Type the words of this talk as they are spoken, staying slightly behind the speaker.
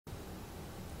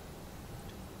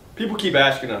People keep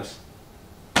asking us,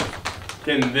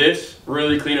 can this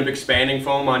really clean up expanding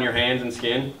foam on your hands and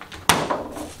skin?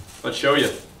 Let's show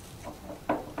you.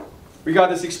 We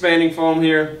got this expanding foam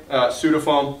here,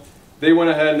 Sudaffoam. They went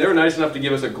ahead and they were nice enough to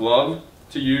give us a glove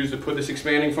to use to put this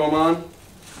expanding foam on.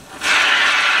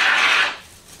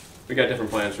 We got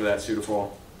different plans for that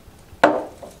Sudaffoam.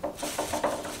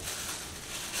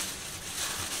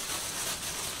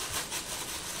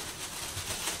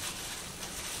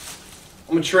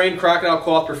 I'm a trained Crocodile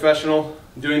Cloth professional.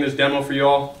 I'm doing this demo for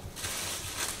y'all.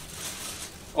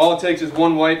 All it takes is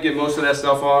one wipe, get most of that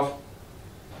stuff off.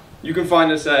 You can find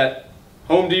us at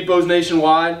Home Depots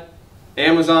nationwide,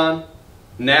 Amazon,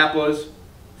 Napa's,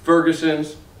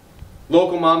 Ferguson's,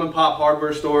 local mom and pop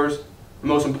hardware stores, and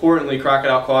most importantly,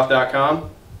 crocodilecloth.com.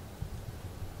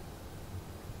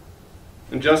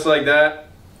 And just like that,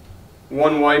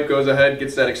 one wipe goes ahead,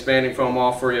 gets that expanding foam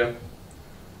off for you.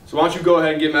 So why don't you go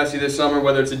ahead and get messy this summer,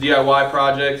 whether it's a DIY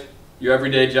project, your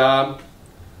everyday job.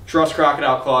 Trust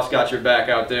Crocodile Cloth's got your back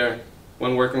out there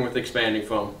when working with expanding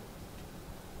foam.